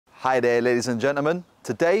Hi there, ladies and gentlemen.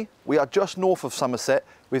 Today, we are just north of Somerset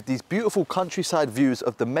with these beautiful countryside views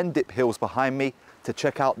of the Mendip Hills behind me to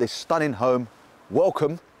check out this stunning home.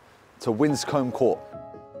 Welcome to Winscombe Court.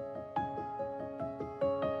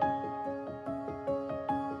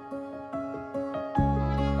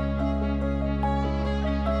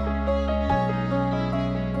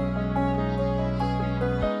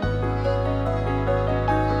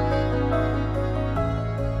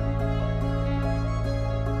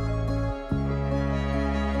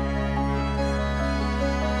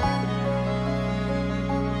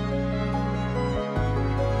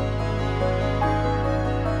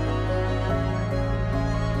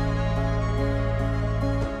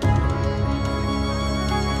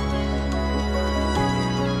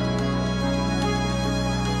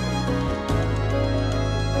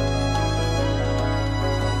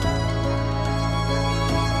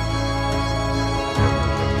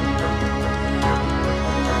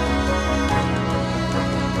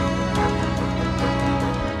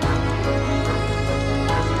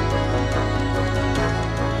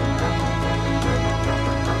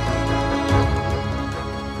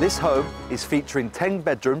 This home is featuring 10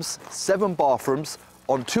 bedrooms, 7 bathrooms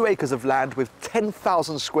on 2 acres of land with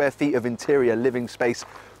 10,000 square feet of interior living space,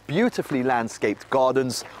 beautifully landscaped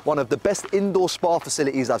gardens, one of the best indoor spa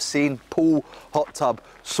facilities I've seen, pool, hot tub,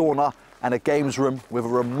 sauna, and a games room with a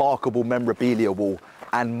remarkable memorabilia wall,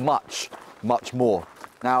 and much, much more.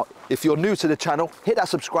 Now, if you're new to the channel, hit that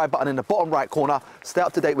subscribe button in the bottom right corner. Stay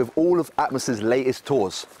up to date with all of Atmos's latest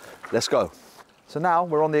tours. Let's go. So now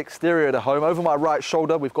we're on the exterior of the home. Over my right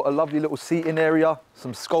shoulder, we've got a lovely little seating area,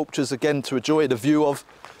 some sculptures again to enjoy the view of.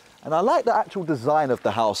 And I like the actual design of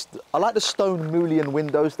the house. I like the stone mullion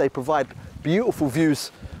windows. They provide beautiful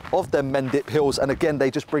views of the Mendip Hills. And again,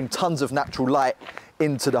 they just bring tons of natural light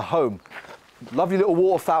into the home. Lovely little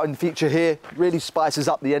water fountain feature here. Really spices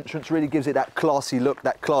up the entrance, really gives it that classy look,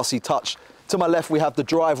 that classy touch. To my left, we have the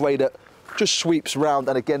driveway that just sweeps round.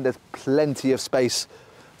 And again, there's plenty of space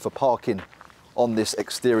for parking on this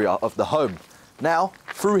exterior of the home. Now,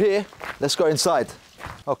 through here, let's go inside.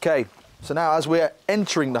 Okay, so now as we're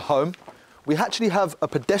entering the home, we actually have a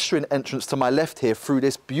pedestrian entrance to my left here through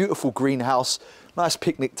this beautiful greenhouse, nice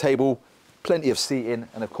picnic table, plenty of seating,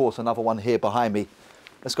 and of course another one here behind me.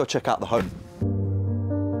 Let's go check out the home.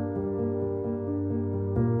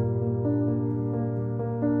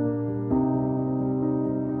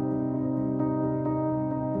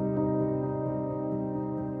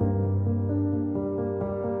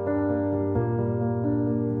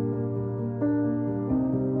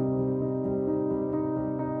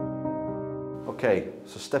 Okay,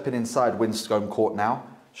 so stepping inside Winscombe Court now,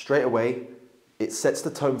 straight away, it sets the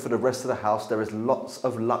tone for the rest of the house. There is lots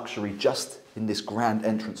of luxury just in this grand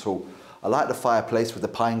entrance hall. I like the fireplace with the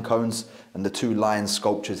pine cones and the 2 lion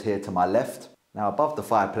sculptures here to my left. Now above the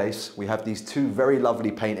fireplace, we have these 2 very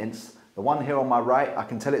lovely paintings. The one here on my right, I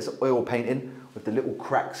can tell it's an oil painting with the little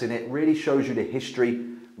cracks in it. Really shows you the history,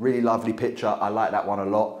 really lovely picture. I like that one a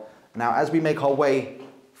lot. Now as we make our way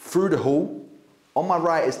through the hall, on my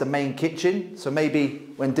right is the main kitchen, so maybe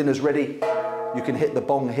when dinner's ready, you can hit the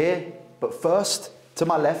bong here. But first, to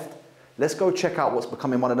my left, let's go check out what's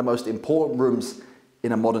becoming one of the most important rooms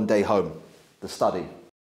in a modern day home, the study.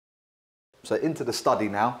 So into the study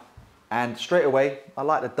now, and straight away, I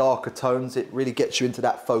like the darker tones. It really gets you into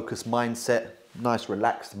that focused mindset, nice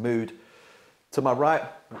relaxed mood. To my right,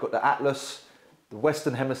 we've got the Atlas, the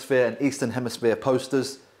Western Hemisphere and Eastern Hemisphere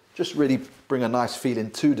posters, just really bring a nice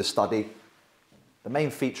feeling to the study. The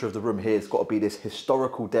main feature of the room here has got to be this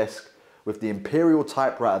historical desk with the imperial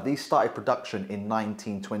typewriter. These started production in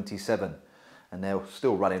 1927 and they're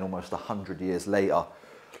still running almost 100 years later.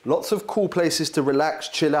 Lots of cool places to relax,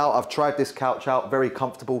 chill out. I've tried this couch out, very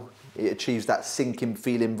comfortable. It achieves that sinking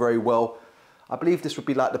feeling very well. I believe this would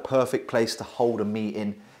be like the perfect place to hold a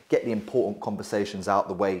meeting, get the important conversations out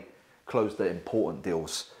the way, close the important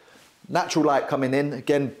deals. Natural light coming in,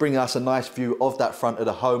 again, bringing us a nice view of that front of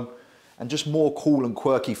the home. And just more cool and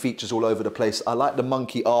quirky features all over the place. I like the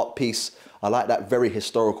monkey art piece. I like that very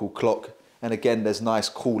historical clock. And again, there's nice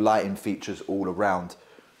cool lighting features all around.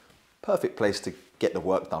 Perfect place to get the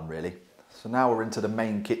work done, really. So now we're into the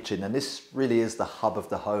main kitchen, and this really is the hub of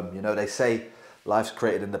the home. You know, they say life's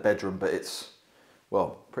created in the bedroom, but it's,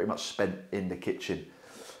 well, pretty much spent in the kitchen.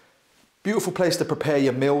 Beautiful place to prepare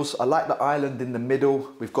your meals. I like the island in the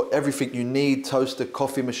middle. We've got everything you need, toaster,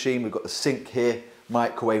 coffee machine. We've got the sink here.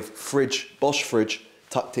 Microwave, fridge, Bosch fridge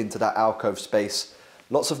tucked into that alcove space.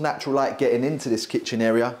 Lots of natural light getting into this kitchen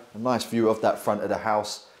area. A nice view of that front of the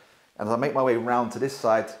house. And as I make my way round to this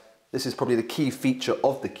side, this is probably the key feature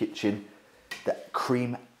of the kitchen, that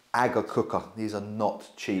cream Aga cooker. These are not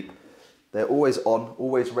cheap. They're always on,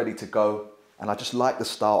 always ready to go. And I just like the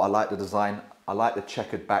style, I like the design, I like the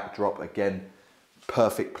checkered backdrop. Again,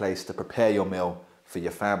 perfect place to prepare your meal for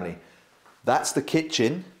your family. That's the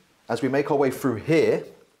kitchen. As we make our way through here,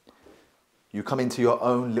 you come into your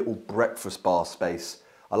own little breakfast bar space.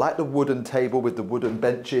 I like the wooden table with the wooden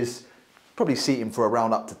benches, probably seating for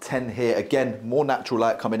around up to 10 here. Again, more natural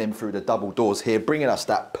light coming in through the double doors here, bringing us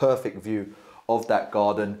that perfect view of that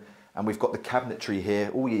garden. And we've got the cabinetry here,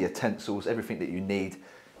 all your utensils, everything that you need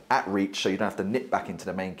at reach, so you don't have to nip back into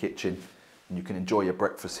the main kitchen, and you can enjoy your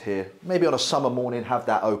breakfast here. Maybe on a summer morning, have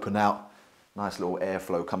that open out. Nice little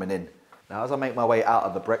airflow coming in. Now, as I make my way out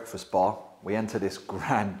of the breakfast bar, we enter this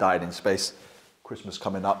grand dining space. Christmas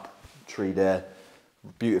coming up, tree there,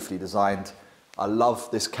 beautifully designed. I love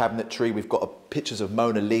this cabinetry. We've got pictures of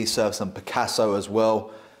Mona Lisa, some Picasso as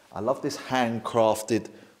well. I love this handcrafted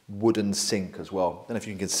wooden sink as well. I don't know if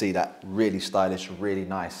you can see that, really stylish, really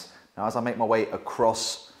nice. Now, as I make my way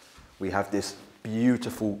across, we have this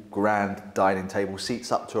beautiful grand dining table,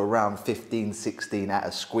 seats up to around 15, 16 at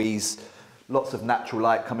a squeeze. Lots of natural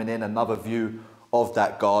light coming in, another view of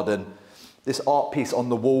that garden. This art piece on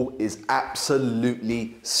the wall is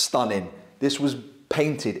absolutely stunning. This was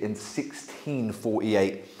painted in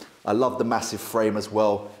 1648. I love the massive frame as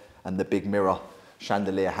well, and the big mirror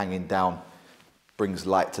chandelier hanging down brings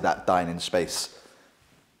light to that dining space.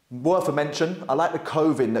 Worth a mention, I like the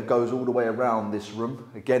coving that goes all the way around this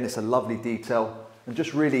room. Again, it's a lovely detail and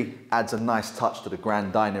just really adds a nice touch to the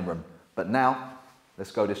grand dining room. But now,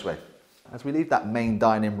 let's go this way. As we leave that main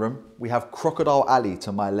dining room, we have Crocodile Alley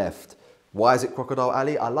to my left. Why is it Crocodile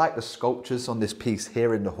Alley? I like the sculptures on this piece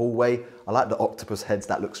here in the hallway. I like the octopus heads,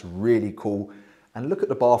 that looks really cool. And look at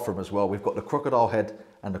the bathroom as well. We've got the crocodile head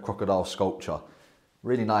and the crocodile sculpture.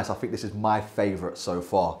 Really nice, I think this is my favorite so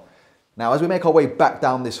far. Now, as we make our way back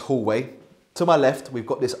down this hallway, to my left, we've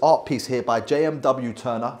got this art piece here by JMW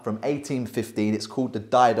Turner from 1815. It's called the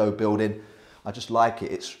Dido Building. I just like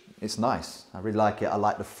it, it's nice. I really like it. I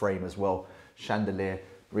like the frame as well. Chandelier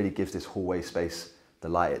really gives this hallway space the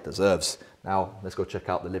light it deserves. Now, let's go check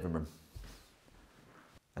out the living room.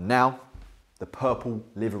 And now, the purple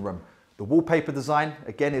living room. The wallpaper design,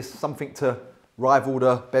 again, is something to rival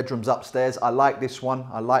the bedrooms upstairs. I like this one.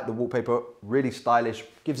 I like the wallpaper, really stylish,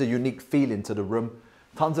 gives a unique feeling to the room.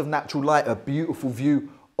 Tons of natural light, a beautiful view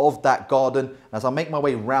of that garden. As I make my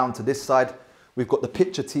way round to this side, we've got the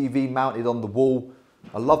picture TV mounted on the wall.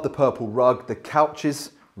 I love the purple rug. The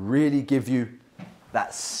couches really give you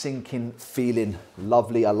that sinking feeling.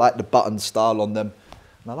 Lovely. I like the button style on them.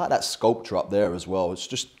 And I like that sculpture up there as well. It's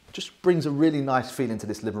just brings a really nice feeling to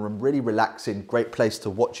this living room. Really relaxing. Great place to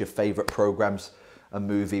watch your favorite programs, a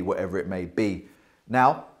movie, whatever it may be.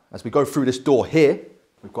 Now, as we go through this door here,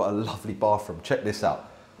 we've got a lovely bathroom. Check this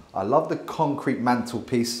out. I love the concrete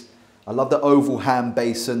mantelpiece. I love the oval hand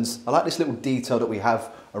basins. I like this little detail that we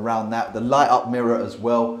have around that. The light up mirror as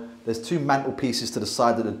well. There's two mantelpieces to the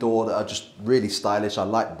side of the door that are just really stylish. I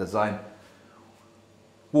like the design.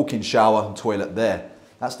 Walk-in shower and toilet there.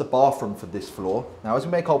 That's the bathroom for this floor. Now, as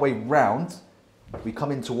we make our way round, we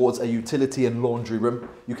come in towards a utility and laundry room.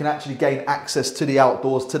 You can actually gain access to the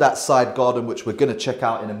outdoors, to that side garden, which we're gonna check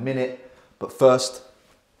out in a minute. But first,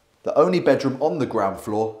 the only bedroom on the ground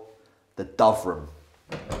floor, the dove room.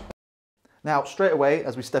 Now, straight away,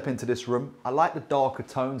 as we step into this room, I like the darker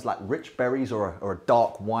tones, like rich berries or a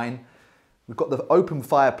dark wine. We've got the open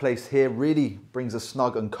fireplace here, really brings a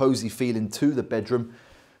snug and cozy feeling to the bedroom.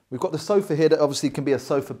 We've got the sofa here that obviously can be a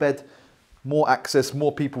sofa bed, more access,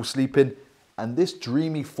 more people sleeping. And this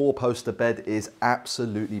dreamy four-poster bed is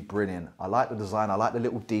absolutely brilliant. I like the design, I like the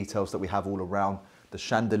little details that we have all around. The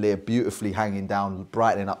chandelier beautifully hanging down,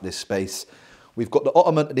 brightening up this space. We've got the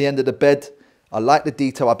ottoman at the end of the bed. I like the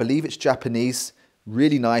detail, I believe it's Japanese,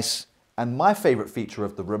 really nice. And my favorite feature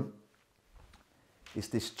of the room is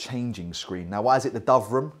this changing screen. Now, why is it the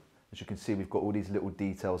dove room? As you can see, we've got all these little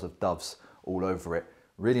details of doves all over it.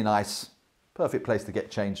 Really nice, perfect place to get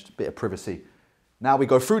changed, bit of privacy. Now we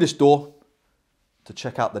go through this door to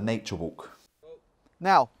check out the nature walk.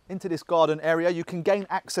 Now, into this garden area, you can gain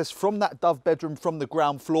access from that dove bedroom from the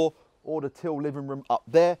ground floor or the Till living room up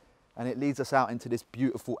there. And it leads us out into this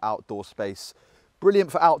beautiful outdoor space. Brilliant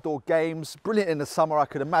for outdoor games, brilliant in the summer. I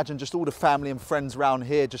could imagine just all the family and friends around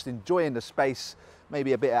here just enjoying the space,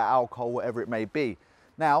 maybe a bit of alcohol, whatever it may be.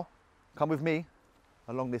 Now, come with me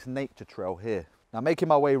along this nature trail here. Now, making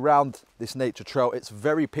my way around this nature trail, it's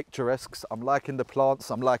very picturesque. I'm liking the plants,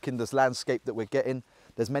 I'm liking this landscape that we're getting.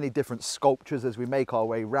 There's many different sculptures as we make our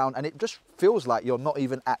way around, and it just feels like you're not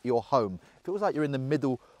even at your home. It feels like you're in the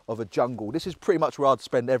middle of a jungle. This is pretty much where I'd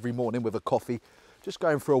spend every morning with a coffee, Just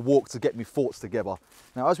going for a walk to get me thoughts together.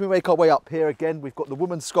 Now, as we make our way up here again, we've got the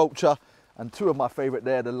woman sculpture and two of my favourite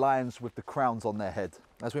there, the lions with the crowns on their head.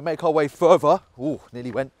 As we make our way further,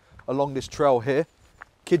 nearly went along this trail here.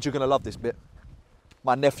 Kids, you're going to love this bit.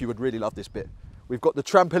 My nephew would really love this bit. We've got the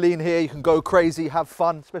trampoline here. You can go crazy, have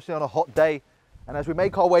fun, especially on a hot day. And as we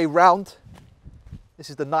make our way round, this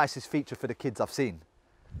is the nicest feature for the kids I've seen.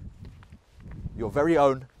 Your very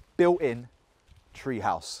own built-in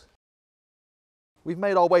treehouse. We've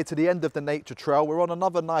made our way to the end of the nature trail. We're on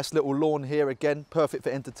another nice little lawn here again, perfect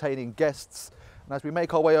for entertaining guests. And as we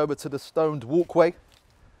make our way over to the stoned walkway,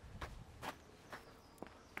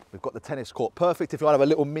 we've got the tennis court, perfect if you want to have a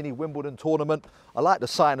little mini Wimbledon tournament. I like the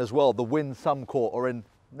sign as well, the Winscombe court, or in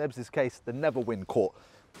Nebs' case, the Never Win court.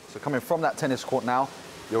 So coming from that tennis court now,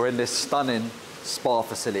 you're in this stunning spa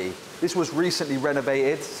facility. This was recently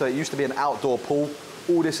renovated, so it used to be an outdoor pool.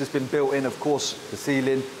 All this has been built in, of course, the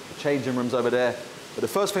ceiling, the changing rooms over there. But the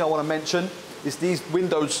first thing I want to mention is these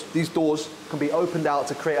windows, these doors can be opened out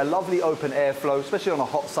to create a lovely open airflow, especially on a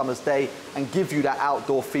hot summer's day, and give you that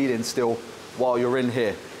outdoor feeling still while you're in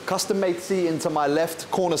here. Custom made seating to my left,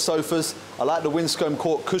 corner sofas. I like the Winscombe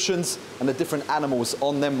court cushions and the different animals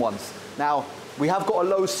on them ones. Now, we have got a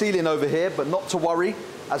low ceiling over here, but not to worry.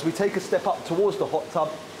 As we take a step up towards the hot tub,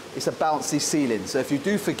 it's a bouncy ceiling. So if you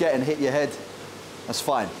do forget and hit your head, that's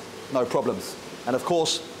fine, no problems. And of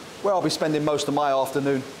course, where I'll be spending most of my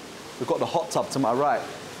afternoon, we've got the hot tub to my right.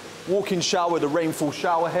 Walk-in shower, the rainfall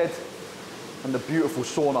shower head, and the beautiful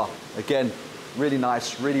sauna. Again, really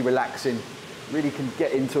nice, really relaxing, really can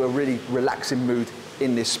get into a really relaxing mood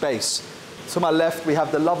in this space. To my left, we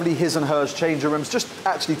have the lovely his and hers changing rooms. Just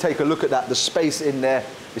actually take a look at that, the space in there,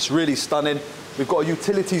 it's really stunning. We've got a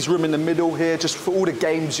utilities room in the middle here, just for all the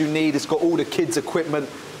games you need. It's got all the kids' equipment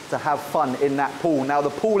to have fun in that pool. Now,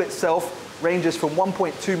 the pool itself ranges from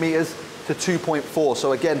 1.2 meters to 2.4.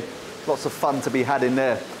 So again, lots of fun to be had in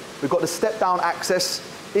there. We've got the step down access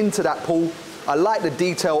into that pool. I like the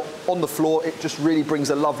detail on the floor. It just really brings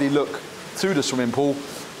a lovely look to the swimming pool.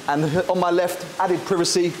 And on my left, added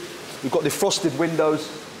privacy. We've got the frosted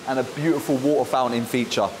windows and a beautiful water fountain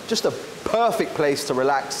feature. Just a perfect place to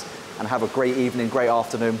relax and have a great evening, great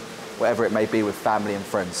afternoon, whatever it may be with family and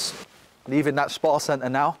friends. Leaving that spa centre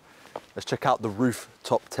now, let's check out the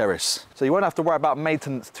rooftop terrace. So you won't have to worry about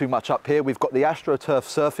maintenance too much up here. We've got the AstroTurf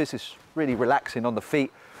surface. It's really relaxing on the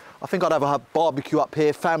feet. I think I'd have a barbecue up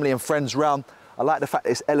here, family and friends round. I like the fact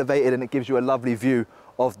that it's elevated and it gives you a lovely view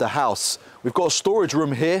of the house. We've got a storage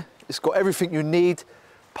room here. It's got everything you need.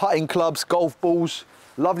 Putting clubs, golf balls,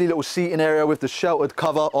 lovely little seating area with the sheltered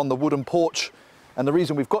cover on the wooden porch. And the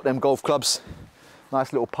reason we've got them golf clubs,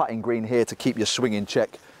 nice little putting green here to keep your swing in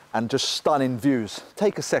check, and just stunning views.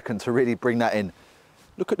 Take a second to really bring that in.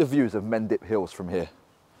 Look at the views of Mendip Hills from here.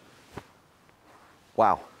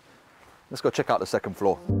 Wow. Let's go check out the second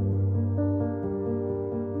floor.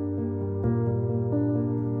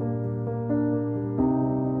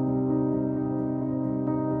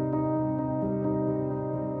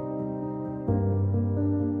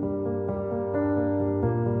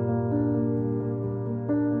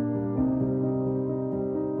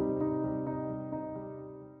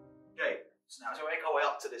 So now as we make our way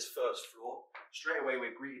up to this first floor, straight away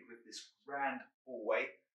we're greeted with this grand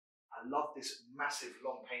hallway. I love this massive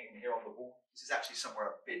long painting here on the wall. This is actually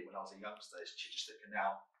somewhere I've been when I was a youngster. It's Chichester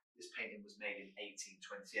Canal. This painting was made in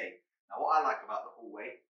 1828. Now what I like about the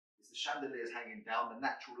hallway is the chandeliers hanging down, the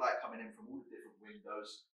natural light coming in from all the different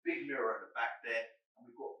windows, big mirror at the back there, and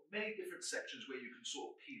we've got many different sections where you can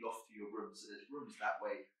sort of peel off to your rooms. So there's rooms that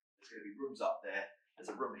way, there's going to be rooms up there,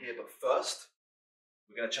 there's a room here, but first,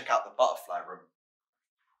 we're going to check out the butterfly room.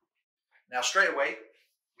 Now straight away,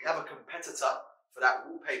 we have a competitor for that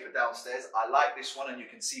wallpaper downstairs. I like this one and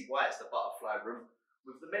you can see why it's the butterfly room.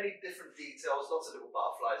 With the many different details, lots of little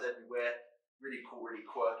butterflies everywhere. Really cool, really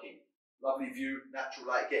quirky. Lovely view,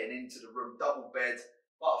 natural light getting into the room, double bed,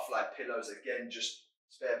 butterfly pillows again, just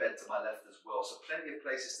spare bed to my left as well. So plenty of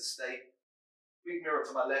places to stay. Big mirror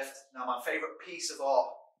to my left. Now my favourite piece of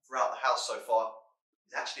art throughout the house so far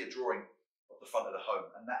is actually a drawing of the front of the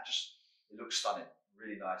home, and that just, it looks stunning,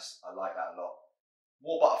 really nice. I like that a lot.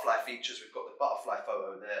 More butterfly features. We've got the butterfly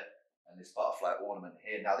photo there and this butterfly ornament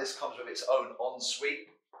here. Now this comes with its own ensuite.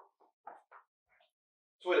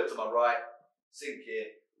 Toilet to my right, sink here,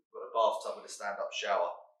 got a bathtub with a stand-up shower.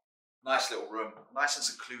 Nice little room, nice and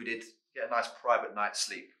secluded, get a nice private night's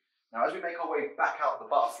sleep. Now as we make our way back out of the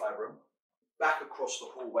butterfly room, back across the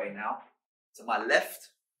hallway now, to my left,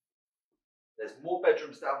 there's more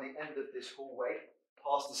bedrooms down the end of this hallway,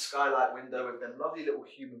 past the skylight window with them lovely little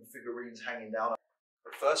human figurines hanging down.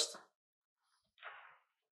 But first,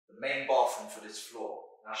 the main bathroom for this floor.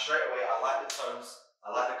 Now straight away, I like the tones,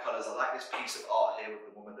 I like the colours, I like this piece of art here with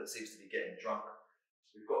the woman that seems to be getting drunk.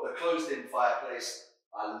 We've got the closed-in fireplace.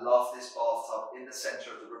 I love this bathtub in the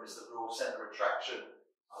centre of the room. It's the real centre attraction.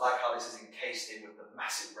 I like how this is encased in with the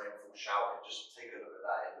massive rainfall shower. Just take a look at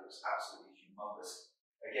that. It looks absolutely humongous.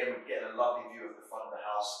 Again, we're getting a lovely view of the front of the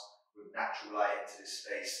house with natural light into this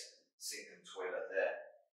space. Sink and toilet there.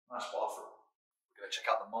 Nice bathroom. We're going to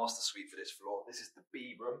check out the master suite for this floor. This is the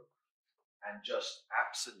B room and just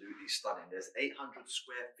absolutely stunning. There's 800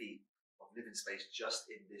 square feet of living space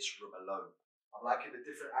just in this room alone. I'm liking the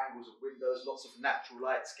different angles of windows, lots of natural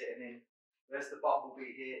lights getting in. There's the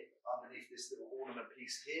bumblebee here underneath this little ornament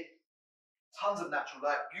piece here. Tons of natural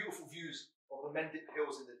light, beautiful views of the Mendip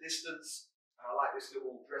Hills in the distance. And I like this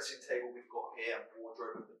little dressing table we've got here and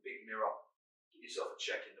wardrobe with the big mirror. Give yourself a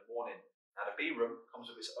check in the morning. Now the B room comes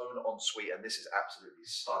with its own ensuite and this is absolutely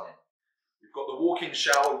stunning. We've got the walk-in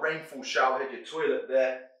shower, rainfall shower head, your toilet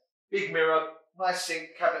there. Big mirror, nice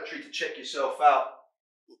sink, cabinetry to check yourself out.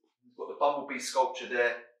 We've got the bumblebee sculpture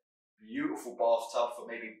there. Beautiful bathtub for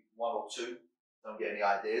maybe one or two. Don't get any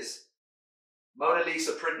ideas. Mona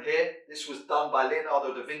Lisa print here. This was done by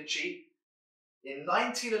Leonardo da Vinci. In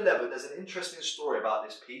 1911, there's an interesting story about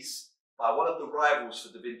this piece by one of the rivals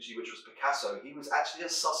for da Vinci, which was Picasso. He was actually a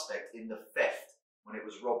suspect in the theft when it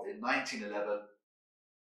was robbed in 1911.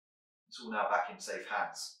 It's all now back in safe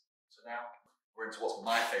hands. So now we're into what's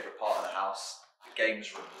my favourite part of the house, the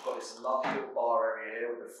games room. We've got this lovely little bar area here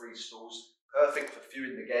with the 3 stools, perfect for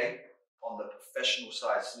viewing the game on the professional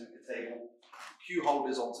size snooker table. Cue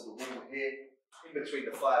holders onto the wall here, in between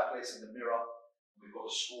the fireplace and the mirror. We've got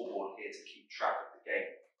a scoreboard here to keep track of the game.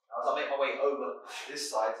 Now, as I make my way over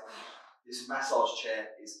this side, this massage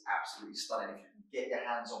chair is absolutely stunning. If you can get your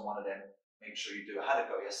hands on one of them, make sure you do. I had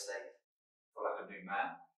a go yesterday. I feel like a new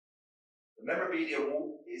man. The memorabilia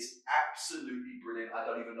wall is absolutely brilliant. I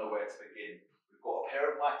don't even know where to begin. We've got a pair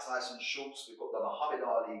of Mike Tyson shorts. We've got the Muhammad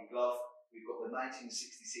Ali glove. We've got the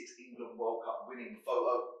 1966 England World Cup winning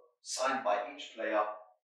photo signed by each player.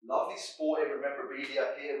 Lovely sporting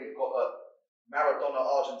memorabilia here. We've got a Maradona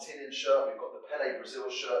Argentinian shirt. We've got the Pele Brazil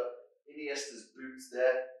shirt. Iniesta's boots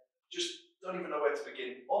there. Just don't even know where to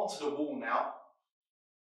begin. Onto the wall now.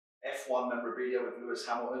 F1 memorabilia with Lewis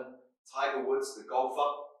Hamilton. Tiger Woods, the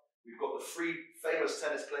golfer. We've got the 3 famous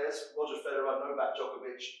tennis players, Roger Federer, Novak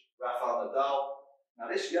Djokovic, Rafael Nadal. Now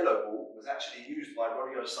this yellow ball was actually used by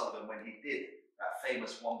Ronnie O'Sullivan when he did that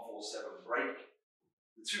famous 147 break.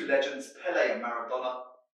 The 2 legends, Pele and Maradona,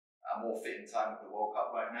 are more fitting time with the World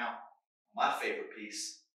Cup right now. My favourite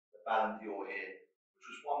piece, the Ballon d'Or here, which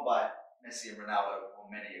was won by Messi and Ronaldo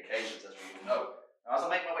on many occasions, as we all know. Now as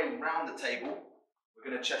I make my way round the table, we're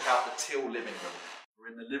going to check out the Till living room.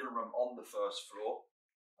 We're in the living room on the first floor.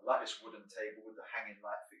 I like this wooden table with the hanging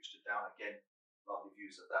light fixture down again. Lovely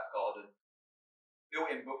views of that garden.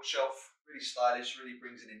 Built-in bookshelf, really stylish, really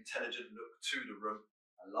brings an intelligent look to the room.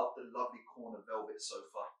 I love the lovely corner velvet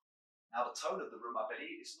sofa. Now the tone of the room, I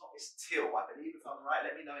believe, it's teal. I believe, if I'm right,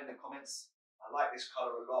 let me know in the comments. I like this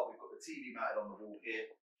colour a lot. We've got the TV mounted on the wall here.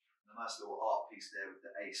 And a nice little art piece there with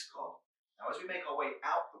the ace card. Now as we make our way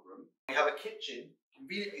out the room, we have a kitchen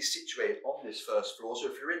conveniently situated on this first floor.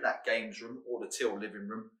 So if you're in that games room or the Till living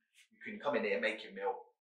room, you can come in here, make your meal,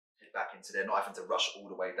 head back into there, not having to rush all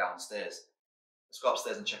the way downstairs. Let's go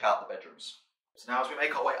upstairs and check out the bedrooms. So now as we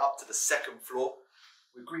make our way up to the second floor,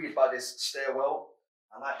 we're greeted by this stairwell.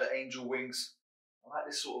 I like the angel wings. I like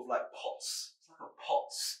this sort of like pots. It's like a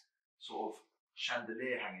pots sort of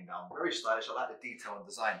chandelier hanging down. Very stylish. I like the detail and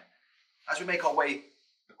design. As we make our way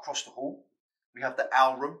across the hall, we have the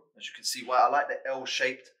owl room. As you can see, I like the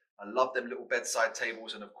L-shaped. I love them little bedside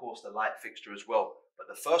tables and of course the light fixture as well. But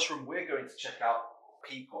the first room we're going to check out,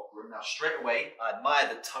 peacock room. Now straight away, I admire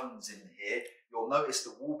the tones in here. You'll notice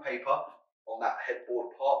the wallpaper on that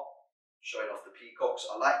headboard part, showing off the peacocks.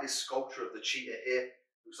 I like this sculpture of the cheetah here.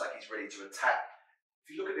 Looks like he's ready to attack.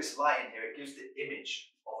 If you look at this light in here, it gives the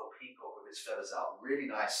image of a peacock with his feathers out. Really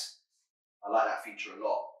nice. I like that feature a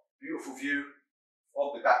lot. Beautiful view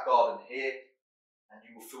of the back garden here. And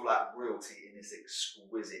you will feel like royalty in this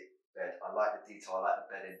exquisite bed. I like the detail, I like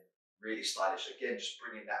the bedding. Really stylish. Again, just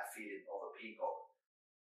bringing that feeling of a peacock.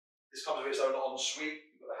 This comes with its own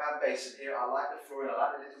ensuite. You've got the hand basin here. I like the flooring, I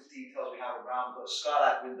like the little details we have around. We've got a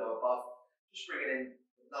skylight window above. Just bringing in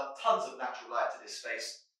tons of natural light to this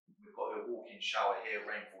space. We've got a walk-in shower here,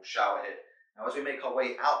 rainfall shower here. Now as we make our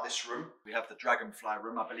way out this room, we have the dragonfly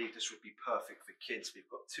room. I believe this would be perfect for kids. We've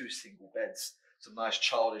got 2 single beds, some nice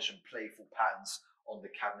childish and playful patterns on the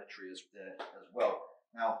cabinetry as well.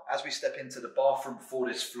 Now, as we step into the bathroom for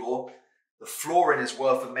this floor, The flooring is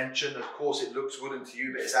worth a mention. Of course, it looks wooden to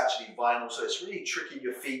you, but it's actually vinyl, so it's really tricky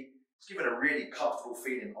your feet. It's giving a really comfortable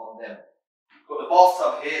feeling on them. Got the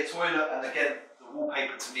bathtub here, toilet, and again, the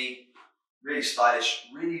wallpaper to me, really stylish,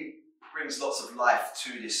 really brings lots of life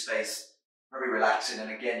to this space. Very relaxing, and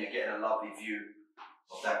again, you're getting a lovely view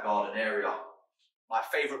of that garden area. My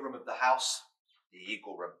favourite room of the house, the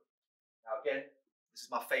eagle room. Now again, this is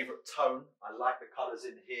my favourite tone. I like the colours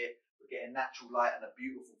in here. We're getting natural light and a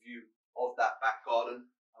beautiful view of that back garden.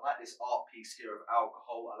 I like this art piece here of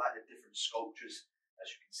alcohol. I like the different sculptures.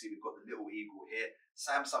 As you can see, we've got the little eagle here.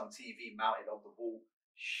 Samsung TV mounted on the wall.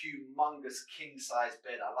 Humongous king-size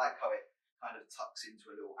bed. I like how it kind of tucks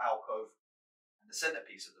into a little alcove. And the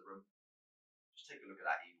centrepiece of the room. Just take a look at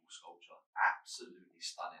that eagle sculpture. Absolutely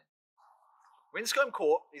stunning. Winscombe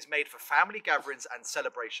Court is made for family gatherings and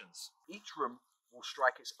celebrations. Each room will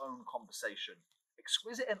strike its own conversation.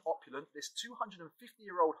 Exquisite and opulent, this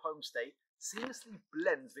 250-year-old homestay seamlessly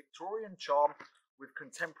blends Victorian charm with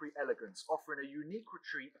contemporary elegance, offering a unique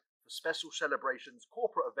retreat for special celebrations,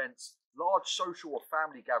 corporate events, large social or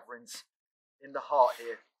family gatherings in the heart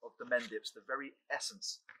here of the Mendips, the very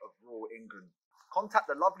essence of rural England. Contact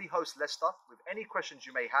the lovely host Lester with any questions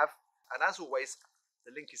you may have, and as always,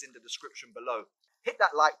 the link is in the description below. Hit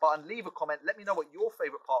that like button, leave a comment, let me know what your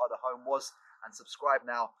favourite part of the home was, and subscribe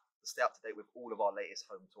now to stay up to date with all of our latest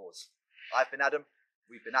home tours. I've been Adam,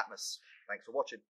 we've been Atmos. Thanks for watching.